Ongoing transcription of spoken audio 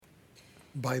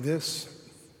By this,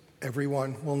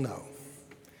 everyone will know.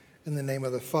 In the name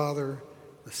of the Father,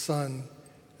 the Son,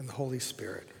 and the Holy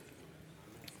Spirit.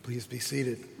 Please be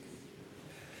seated.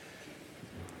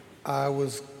 I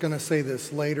was going to say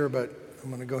this later, but I'm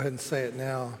going to go ahead and say it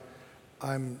now.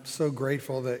 I'm so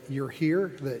grateful that you're here,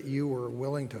 that you were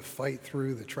willing to fight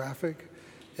through the traffic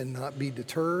and not be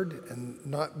deterred and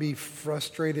not be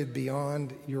frustrated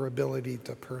beyond your ability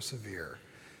to persevere.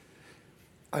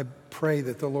 I pray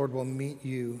that the Lord will meet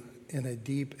you in a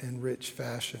deep and rich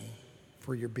fashion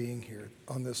for your being here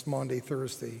on this Maundy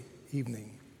Thursday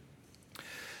evening.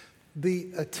 The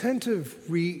attentive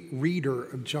reader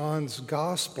of John's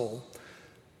Gospel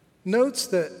notes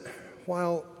that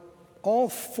while all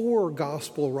four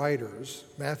Gospel writers,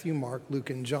 Matthew, Mark, Luke,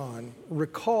 and John,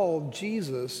 recall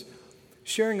Jesus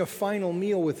sharing a final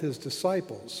meal with his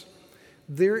disciples,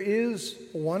 there is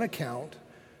one account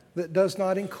that does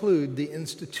not include the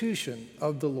institution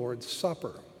of the Lord's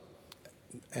Supper,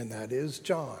 and that is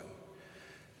John.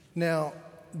 Now,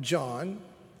 John,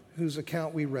 whose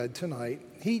account we read tonight,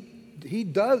 he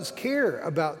does care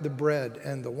about the bread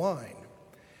and the wine.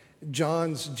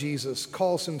 John's Jesus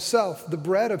calls himself the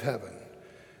bread of heaven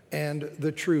and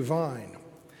the true vine.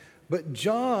 But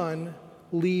John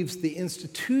leaves the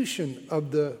institution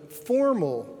of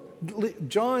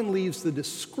John leaves the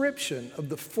description of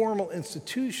the formal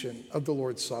institution of the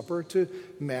Lord's Supper to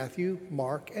Matthew,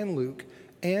 Mark, and Luke,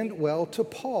 and, well, to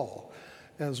Paul,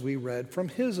 as we read from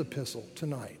his epistle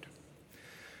tonight.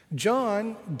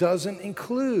 John doesn't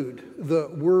include the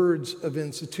words of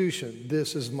institution.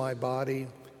 This is my body.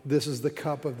 This is the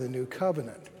cup of the new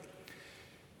covenant.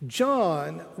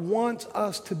 John wants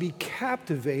us to be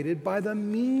captivated by the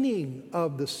meaning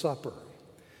of the supper.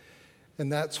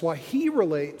 And that's why he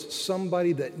relates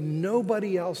somebody that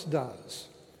nobody else does,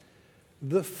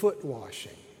 the foot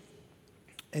washing.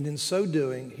 And in so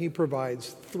doing, he provides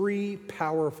three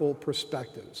powerful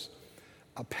perspectives: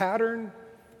 a pattern,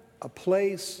 a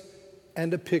place,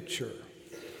 and a picture.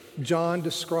 John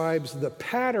describes the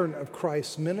pattern of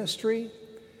Christ's ministry.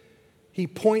 He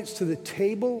points to the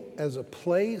table as a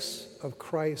place of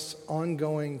Christ's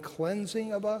ongoing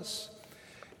cleansing of us,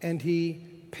 and he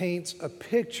paints a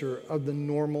picture of the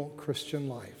normal Christian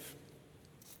life.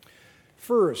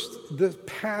 First, the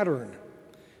pattern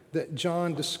that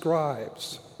John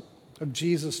describes of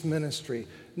Jesus' ministry.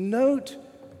 Note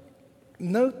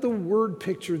the word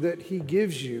picture that he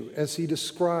gives you as he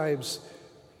describes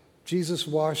Jesus'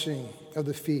 washing of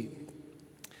the feet.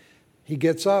 He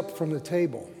gets up from the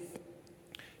table,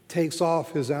 takes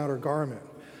off his outer garment,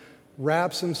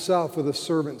 wraps himself with a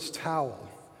servant's towel,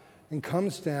 and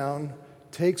comes down,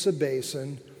 takes a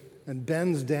basin, and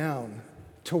bends down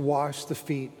to wash the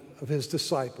feet of his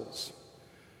disciples.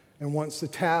 And once the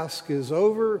task is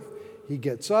over, he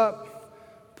gets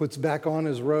up, puts back on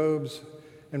his robes,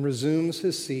 and resumes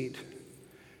his seat,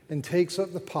 and takes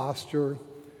up the posture,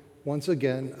 once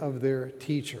again, of their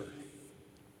teacher.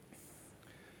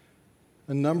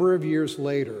 A number of years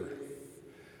later,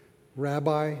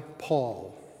 Rabbi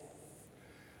Paul,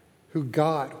 who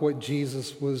got what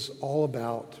Jesus was all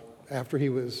about after he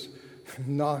was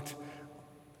knocked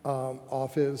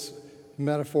off his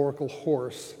metaphorical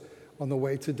horse on the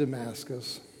way to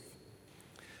Damascus,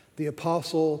 the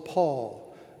Apostle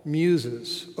Paul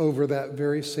muses over that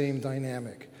very same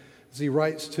dynamic as he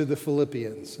writes to the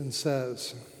Philippians and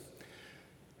says,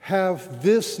 "Have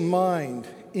this mind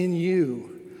in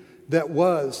you that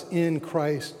was in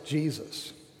Christ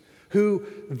Jesus, who,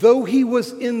 though he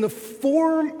was in the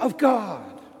form of God,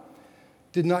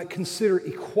 did not consider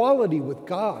equality with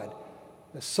God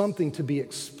as something to be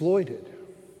exploited,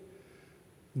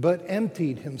 but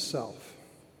emptied himself,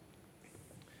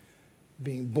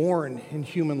 being born in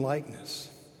human likeness."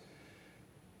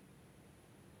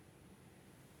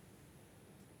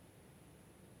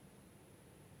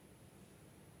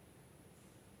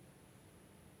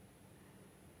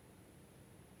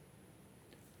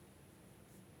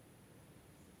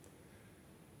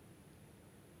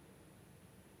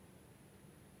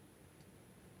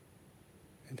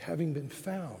 And having been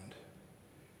found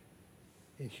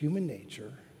in human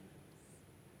nature,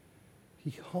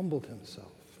 he humbled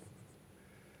himself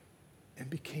and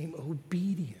became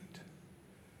obedient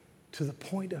to the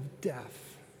point of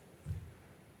death,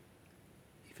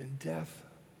 even death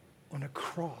on a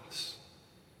cross.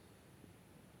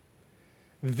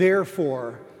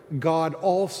 Therefore, God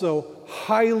also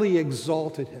highly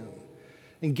exalted him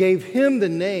and gave him the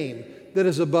name that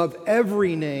is above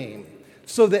every name,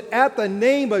 so that at the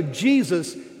name of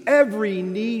Jesus, every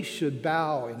knee should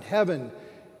bow in heaven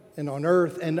and on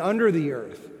earth and under the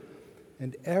earth,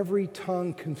 and every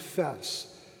tongue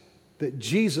confess that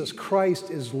Jesus Christ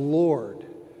is Lord,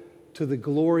 to the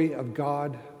glory of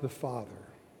God the Father.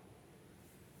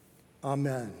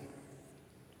 Amen.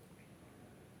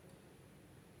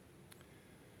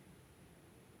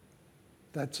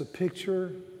 That's a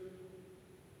picture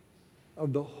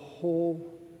of the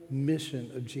whole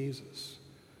mission of Jesus,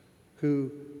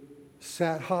 who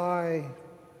sat high,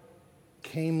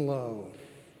 came low,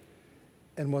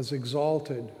 and was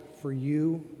exalted for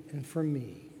you and for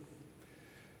me.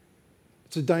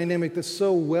 It's a dynamic that's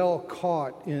so well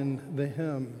caught in the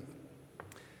hymn.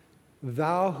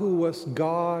 Thou who wast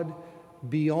God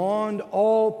beyond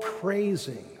all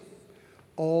praising,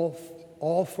 all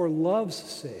for love's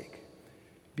sake,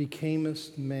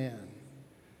 becamest man,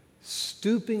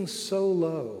 stooping so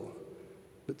low,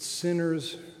 but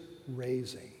sinners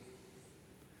raising.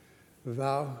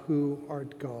 Thou who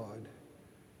art God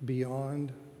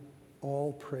beyond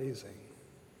all praising.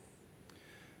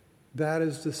 That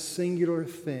is the singular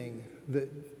thing that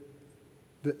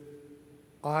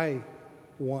I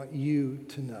want you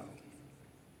to know.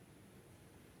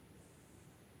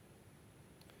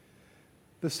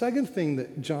 The second thing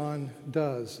that John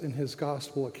does in his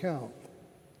gospel account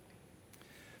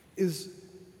is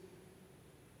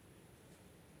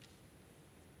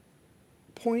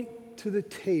point to the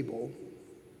table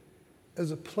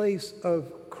as a place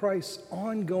of Christ's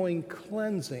ongoing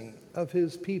cleansing of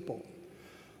his people.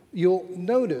 You'll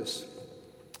notice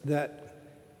that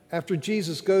after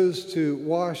Jesus goes to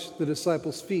wash the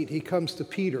disciples' feet, he comes to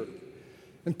Peter.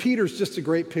 And Peter's just a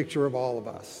great picture of all of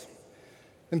us.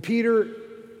 And Peter,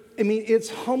 it's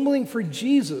humbling for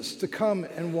Jesus to come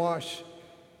and wash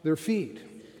their feet.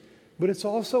 But it's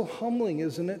also humbling,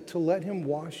 isn't it, to let him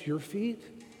wash your feet?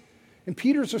 And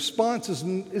Peter's response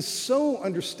is so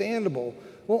understandable.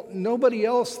 Well, nobody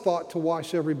else thought to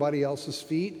wash everybody else's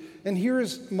feet. And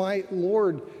here's my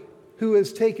Lord who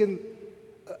has taken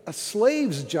a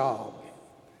slave's job.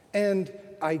 And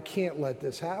I can't let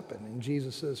this happen. And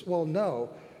Jesus says, well, no,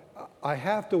 I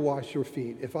have to wash your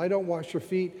feet. If I don't wash your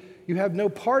feet, you have no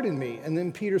part in me. And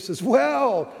then Peter says,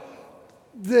 well,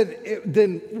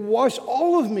 then wash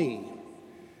all of me.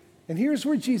 And here's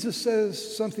where Jesus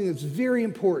says something that's very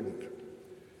important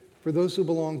for those who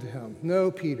belong to him. No,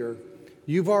 Peter,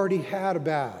 you've already had a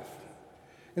bath.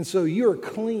 And so you're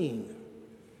clean,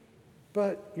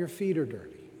 but your feet are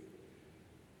dirty.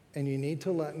 And you need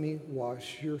to let me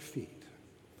wash your feet.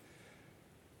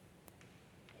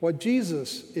 What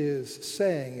Jesus is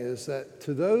saying is that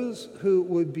to those who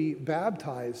would be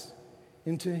baptized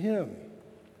into him,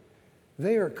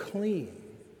 they are clean.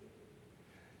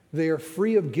 They are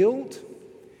free of guilt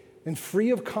and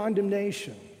free of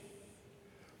condemnation.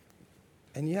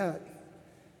 And yet,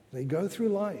 they go through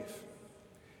life.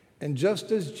 And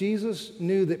just as Jesus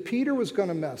knew that Peter was going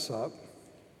to mess up,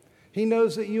 he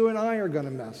knows that you and I are going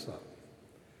to mess up.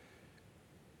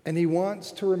 And he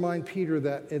wants to remind Peter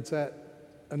that it's at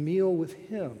a meal with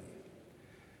him,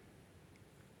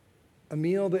 a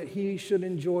meal that he should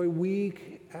enjoy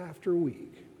week after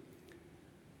week,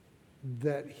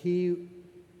 that he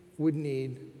would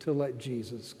need to let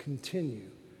Jesus continue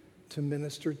to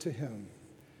minister to him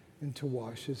and to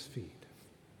wash his feet.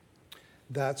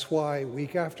 That's why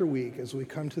week after week, as we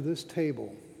come to this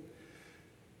table,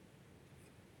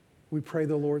 we pray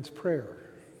the Lord's Prayer.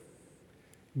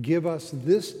 Give us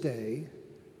this day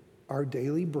our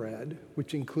daily bread,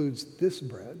 which includes this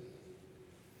bread,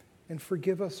 and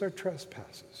forgive us our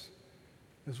trespasses,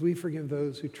 as we forgive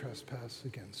those who trespass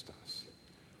against us.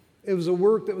 It was a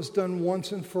work that was done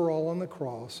once and for all on the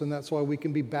cross, and that's why we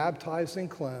can be baptized and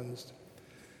cleansed.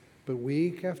 But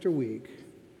week after week,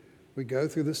 we go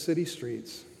through the city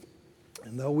streets,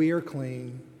 and though we are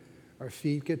clean, our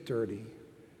feet get dirty,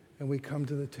 and we come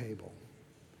to the table.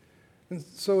 And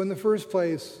so in the first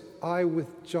place, I,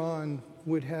 with John,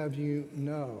 would have you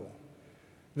know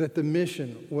that the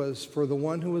mission was for the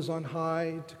one who was on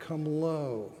high to come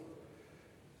low,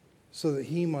 so that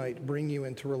he might bring you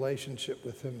into relationship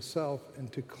with himself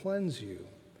and to cleanse you.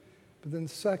 But then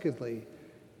secondly,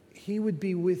 he would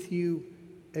be with you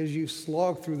as you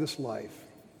slog through this life,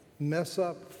 mess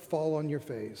up, fall on your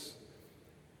face.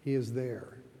 He is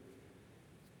there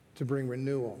to bring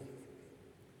renewal,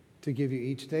 to give you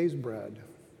each day's bread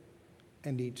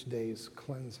and each day's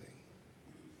cleansing.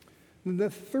 And the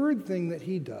third thing that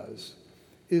he does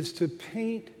is to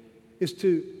paint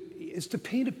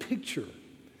a picture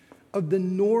of the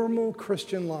normal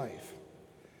Christian life.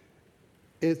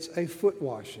 It's a foot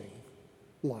washing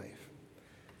life.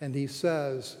 And he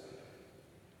says,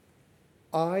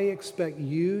 I expect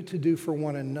you to do for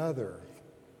one another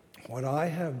what I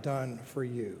have done for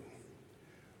you.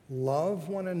 Love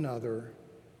one another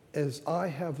as I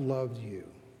have loved you.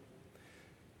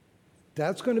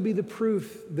 That's going to be the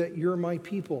proof that you're my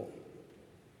people.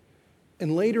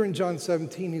 And later in John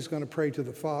 17, he's going to pray to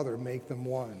the Father, make them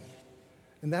one.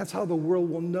 And that's how the world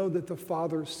will know that the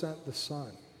Father sent the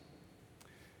Son.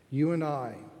 You and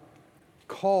I,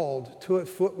 called to a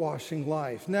foot-washing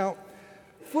life. Now,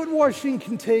 foot-washing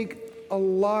can take a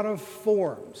lot of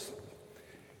forms.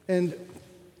 And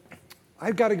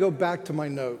I've got to go back to my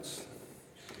notes,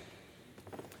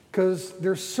 because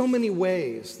there's so many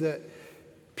ways that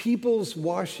people's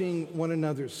washing one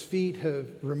another's feet have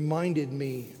reminded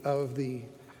me of the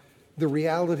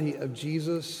reality of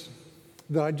Jesus,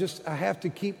 that I have to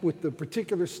keep with the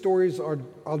particular stories, or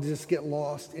I'll just get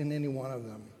lost in any one of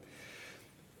them.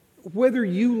 Whether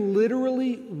you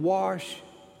literally wash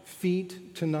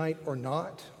feet tonight or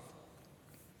not,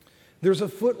 there's a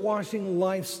foot-washing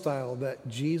lifestyle that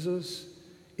Jesus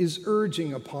is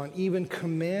urging upon, even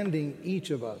commanding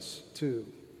each of us to.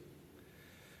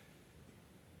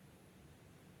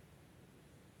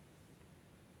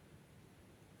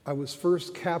 I was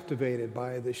first captivated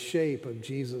by the shape of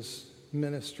Jesus'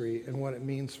 ministry and what it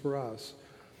means for us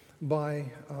by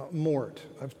Mort.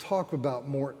 I've talked about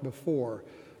Mort before.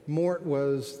 Mort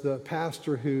was the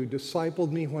pastor who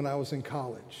discipled me when I was in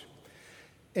college.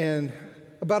 And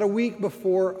about a week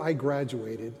before I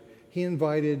graduated, he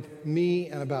invited me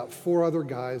and about 4 other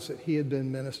guys that he had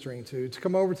been ministering to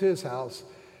come over to his house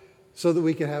so that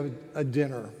we could have a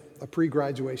dinner, a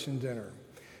pre-graduation dinner.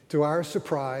 To our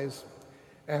surprise,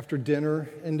 after dinner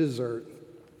and dessert,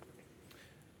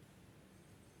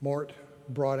 Mort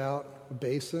brought out a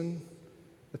basin,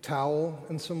 a towel,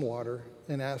 and some water,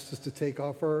 and asked us to take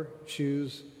off our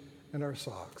shoes and our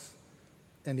socks.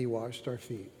 And he washed our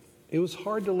feet. It was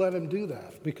hard to let him do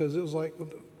that, because it was like,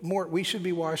 Mort, we should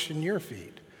be washing your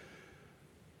feet.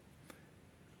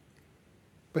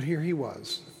 But here he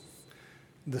was,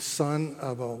 the son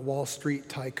of a Wall Street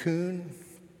tycoon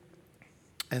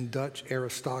and Dutch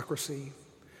aristocracy,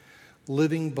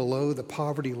 living below the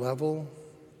poverty level,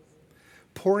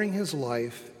 pouring his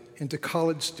life into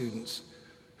college students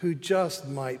who just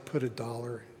might put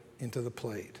 $1 into the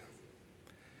plate.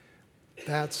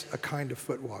 That's a kind of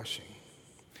foot washing.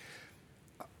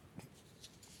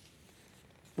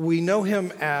 We know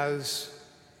him as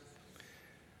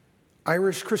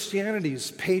Irish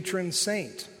Christianity's patron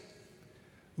saint,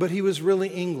 but he was really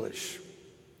English.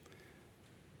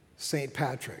 St.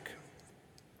 Patrick.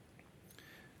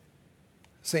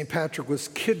 St. Patrick was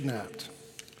kidnapped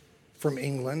from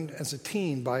England as a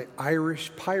teen by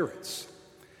Irish pirates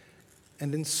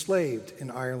and enslaved in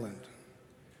Ireland.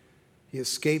 He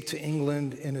escaped to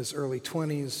England in his early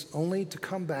 20s, only to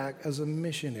come back as a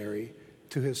missionary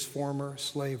to his former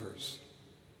slavers.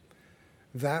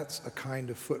 That's a kind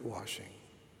of foot washing.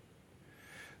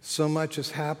 So much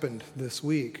has happened this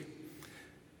week.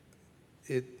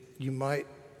 You might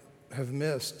have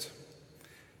missed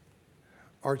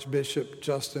Archbishop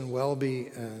Justin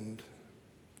Welby and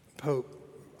Pope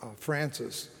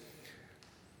Francis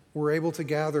were able to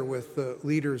gather with the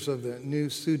leaders of the new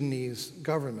Sudanese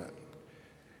government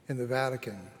in the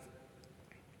Vatican,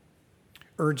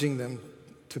 urging them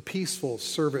to peaceful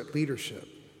servant leadership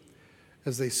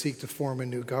as they seek to form a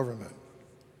new government.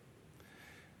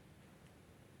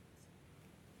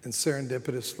 And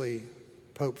serendipitously,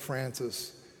 Pope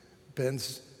Francis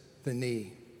bends the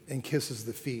knee and kisses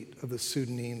the feet of the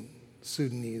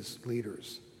Sudanese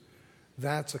leaders.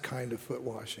 That's a kind of foot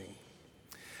washing.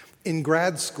 In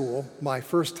grad school, my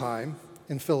first time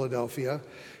in Philadelphia,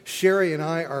 Sherry and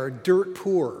I are dirt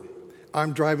poor.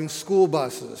 I'm driving school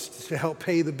buses to help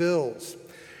pay the bills,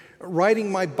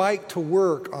 riding my bike to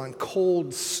work on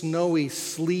cold, snowy,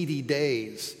 sleety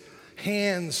days,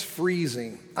 hands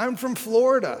freezing. I'm from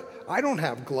Florida. I don't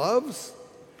have gloves.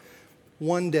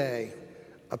 One day,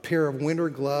 a pair of winter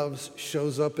gloves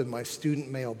shows up in my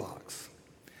student mailbox.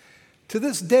 To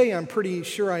this day, I'm pretty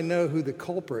sure I know who the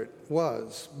culprit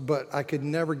was, but I could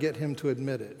never get him to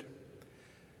admit it.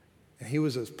 And he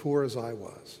was as poor as I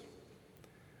was.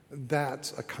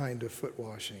 That's a kind of foot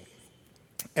washing.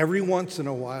 Every once in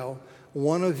a while,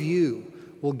 one of you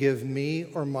will give me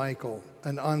or Michael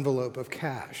an envelope of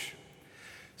cash.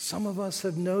 Some of us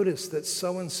have noticed that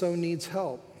so-and-so needs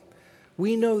help.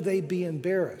 We know they'd be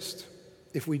embarrassed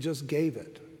if we just gave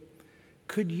it.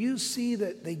 Could you see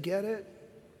that they get it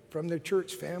from their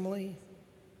church family?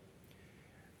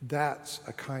 That's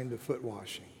a kind of foot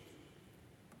washing.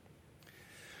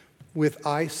 With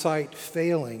eyesight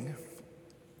failing,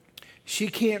 she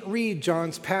can't read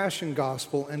John's Passion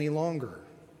Gospel any longer.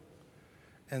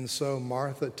 And so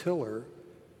Martha Tiller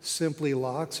simply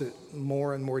locks it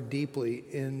more and more deeply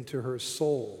into her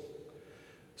soul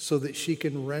so that she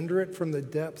can render it from the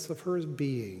depths of her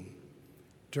being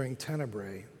during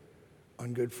Tenebrae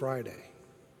on Good Friday.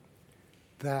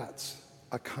 That's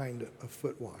a kind of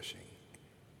foot washing.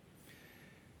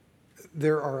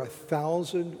 There are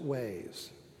 1,000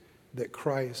 ways that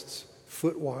Christ's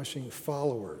foot washing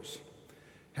followers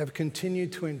have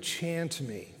continued to enchant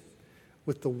me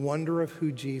with the wonder of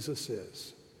who Jesus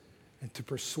is and to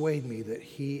persuade me that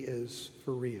he is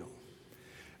for real.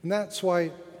 And that's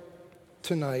why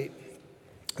tonight,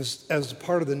 as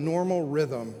part of the normal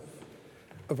rhythm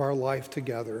of our life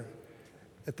together,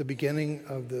 at the beginning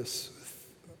of this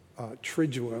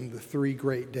Triduum, the 3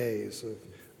 great days of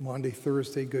Maundy,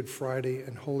 Thursday, Good Friday,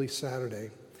 and Holy Saturday,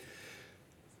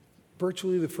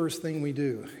 virtually the first thing we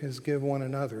do is give one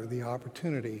another the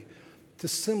opportunity to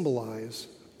symbolize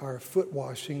our foot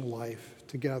washing life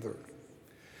together.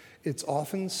 It's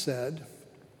often said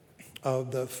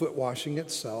of the foot washing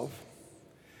itself,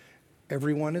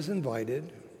 everyone is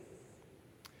invited.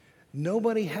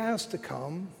 Nobody has to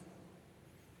come,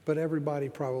 but everybody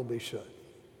probably should.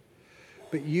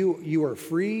 But you are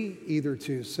free either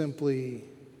to simply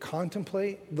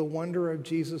contemplate the wonder of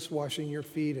Jesus washing your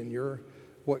feet and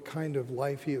what kind of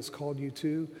life he has called you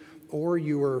to, or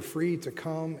you are free to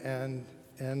come and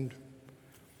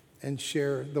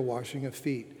share the washing of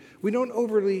feet. We don't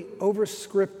overly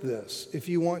overscript this. If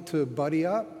you want to buddy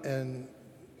up and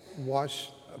wash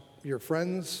your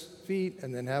friends' feet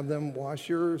and then have them wash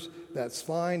yours, that's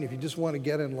fine. If you just want to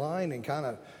get in line and kind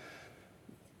of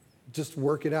just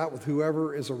work it out with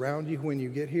whoever is around you when you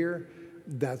get here,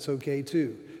 that's okay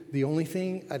too. The only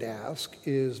thing I'd ask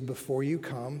is before you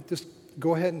come, just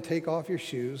go ahead and take off your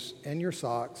shoes and your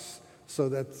socks so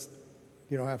that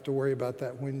you don't have to worry about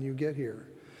that when you get here.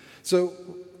 So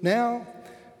now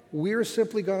we're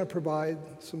simply going to provide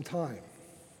some time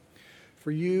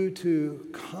for you to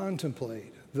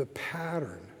contemplate the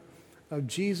pattern of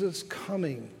Jesus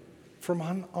coming from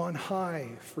on high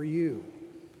for you.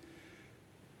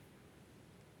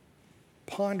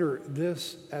 Ponder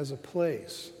this as a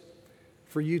place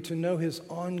for you to know his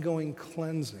ongoing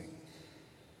cleansing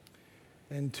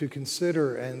and to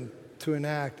consider and to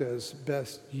enact as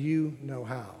best you know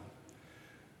how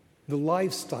the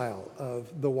lifestyle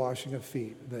of the washing of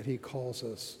feet that he calls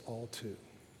us all to.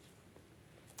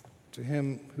 To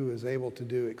him who is able to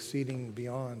do exceeding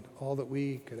beyond all that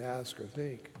we could ask or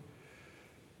think,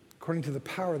 according to the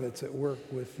power that's at work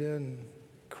within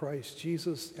Christ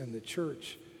Jesus and the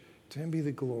church, to him be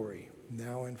the glory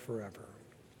now and forever.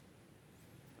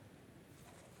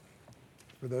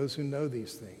 For those who know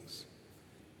these things,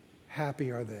 happy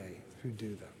are they who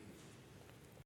do them.